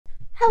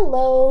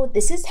Hello,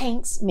 this is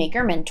Hank's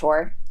Maker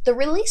Mentor. The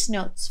release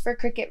notes for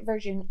Cricut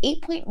version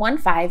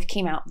 8.15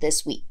 came out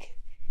this week.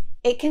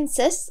 It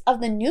consists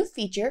of the new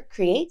feature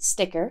Create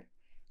Sticker,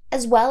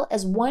 as well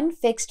as one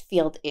fixed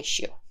field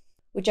issue,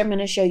 which I'm going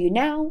to show you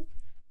now,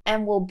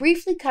 and we'll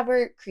briefly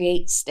cover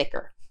Create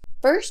Sticker.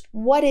 First,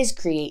 what is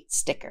Create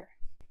Sticker?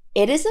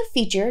 It is a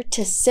feature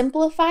to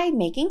simplify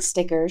making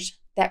stickers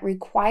that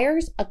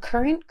requires a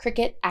current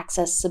Cricut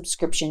Access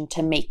subscription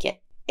to make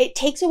it. It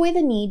takes away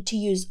the need to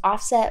use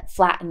offset,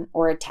 flatten,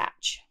 or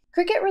attach.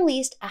 Cricut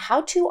released a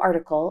how-to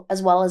article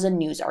as well as a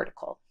news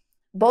article,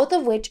 both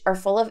of which are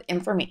full of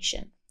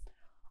information.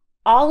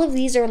 All of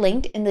these are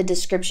linked in the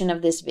description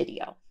of this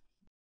video.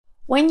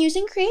 When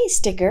using Create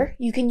Sticker,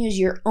 you can use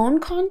your own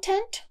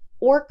content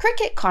or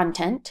Cricut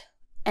content,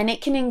 and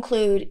it can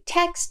include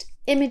text,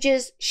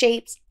 images,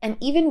 shapes, and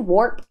even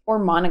warp or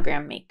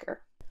monogram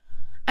maker.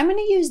 I'm going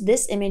to use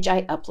this image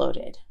I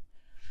uploaded.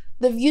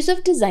 The views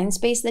of design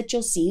space that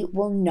you'll see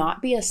will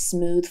not be a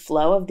smooth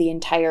flow of the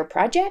entire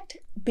project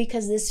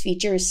because this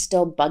feature is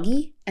still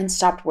buggy and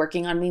stopped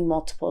working on me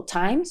multiple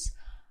times.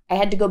 I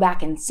had to go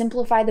back and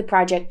simplify the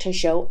project to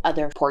show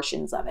other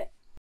portions of it.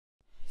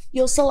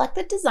 You'll select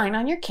the design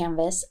on your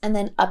canvas, and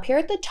then up here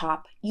at the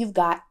top, you've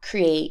got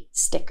Create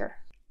Sticker.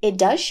 It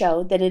does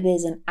show that it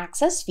is an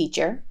Access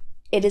feature.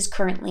 It is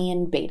currently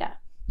in beta.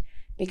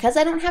 Because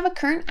I don't have a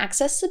current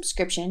Access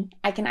subscription,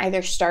 I can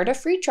either start a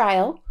free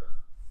trial,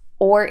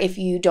 or if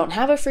you don't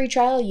have a free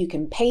trial, you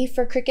can pay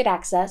for Cricut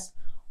Access,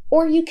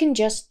 or you can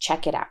just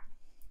check it out.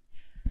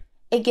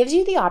 It gives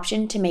you the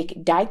option to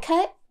make die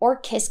cut or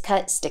kiss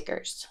cut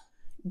stickers.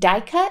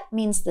 Die cut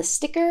means the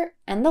sticker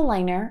and the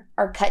liner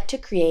are cut to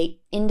create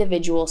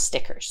individual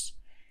stickers.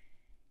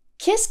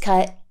 Kiss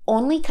cut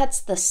only cuts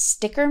the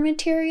sticker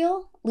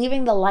material,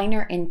 leaving the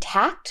liner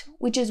intact,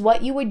 which is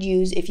what you would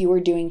use if you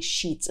were doing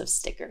sheets of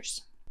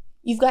stickers.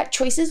 You've got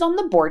choices on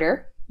the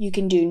border. You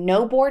can do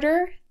no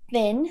border,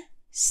 thin,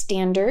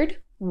 standard,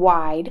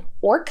 wide,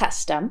 or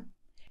custom.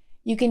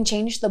 You can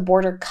change the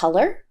border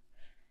color.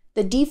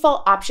 The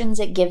default options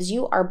it gives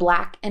you are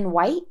black and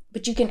white,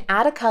 but you can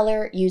add a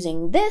color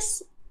using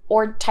this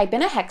or type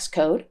in a hex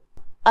code.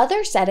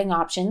 Other setting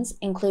options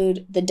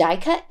include the die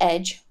cut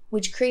edge,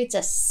 which creates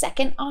a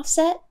second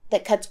offset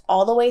that cuts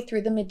all the way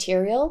through the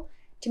material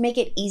to make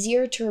it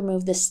easier to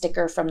remove the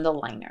sticker from the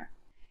liner.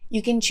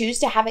 You can choose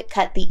to have it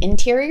cut the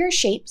interior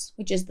shapes,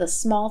 which is the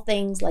small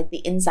things like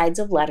the insides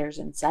of letters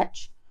and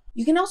such.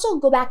 You can also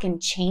go back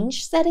and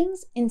change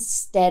settings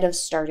instead of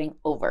starting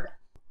over.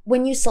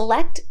 When you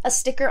select a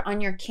sticker on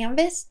your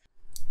canvas,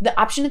 the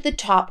option at the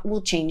top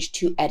will change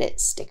to Edit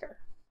Sticker.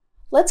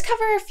 Let's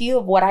cover a few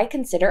of what I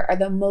consider are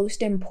the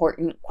most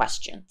important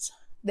questions.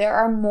 There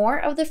are more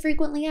of the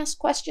frequently asked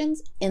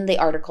questions in the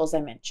articles I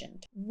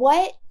mentioned.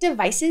 What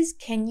devices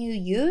can you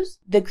use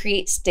the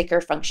Create Sticker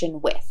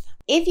function with?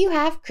 If you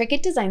have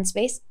Cricut Design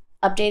Space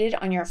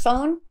updated on your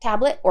phone,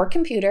 tablet, or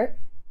computer,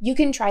 you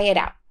can try it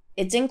out.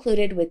 It's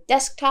included with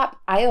desktop,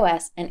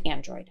 iOS, and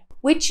Android.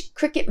 Which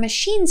Cricut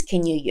Machines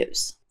can you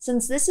use?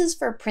 Since this is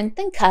for print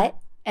and cut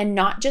and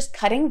not just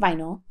cutting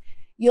vinyl,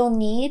 you'll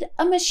need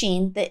a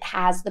machine that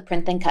has the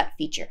print and cut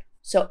feature.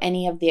 So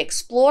any of the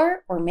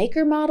Explore or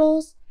Maker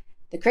models,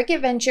 the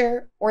Cricut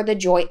Venture, or the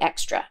Joy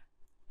Extra.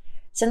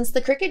 Since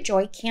the Cricut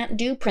Joy can't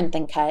do print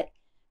and cut,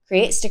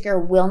 Create Sticker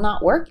will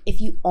not work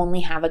if you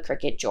only have a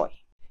Cricut Joy.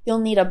 You'll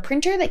need a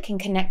printer that can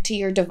connect to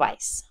your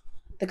device.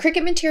 The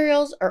Cricut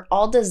materials are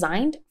all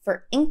designed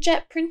for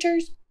inkjet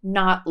printers,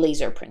 not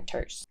laser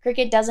printers.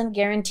 Cricut doesn't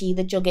guarantee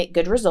that you'll get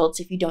good results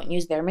if you don't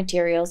use their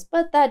materials,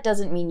 but that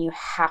doesn't mean you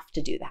have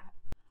to do that.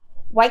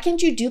 Why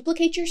can't you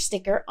duplicate your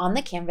sticker on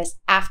the canvas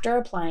after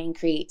applying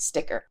Create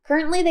Sticker?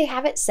 Currently, they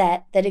have it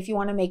set that if you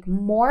want to make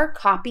more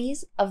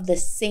copies of the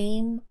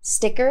same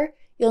sticker,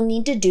 you'll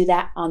need to do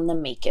that on the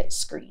Make It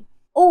screen.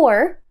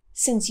 Or,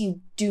 since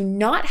you do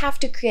not have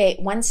to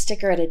create one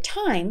sticker at a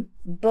time,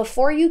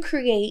 before you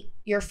create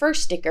your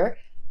first sticker,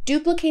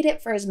 duplicate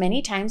it for as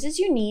many times as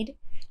you need.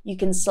 You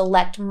can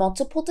select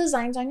multiple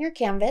designs on your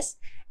canvas,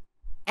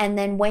 and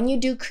then when you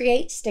do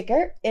Create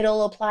Sticker,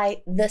 it'll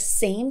apply the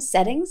same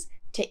settings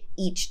to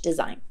each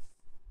design.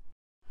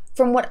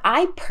 From what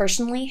I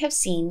personally have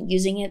seen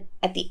using it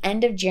at the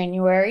end of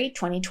January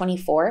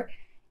 2024,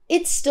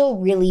 it's still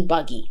really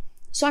buggy,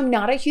 so I'm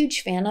not a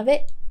huge fan of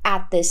it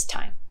at this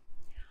time.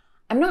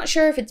 I'm not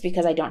sure if it's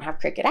because I don't have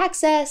Cricut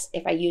Access,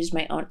 if I used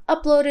my own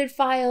uploaded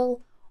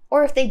file,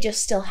 or if they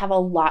just still have a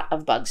lot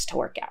of bugs to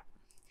work out.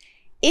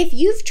 If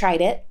you've tried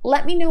it,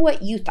 let me know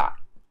what you thought.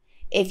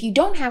 If you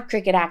don't have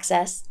Cricut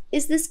Access,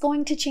 is this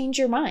going to change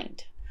your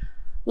mind?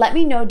 Let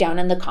me know down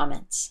in the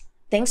comments.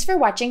 Thanks for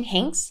watching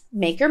Hank's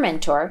Maker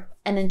Mentor,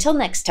 and until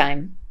next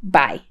time,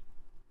 bye.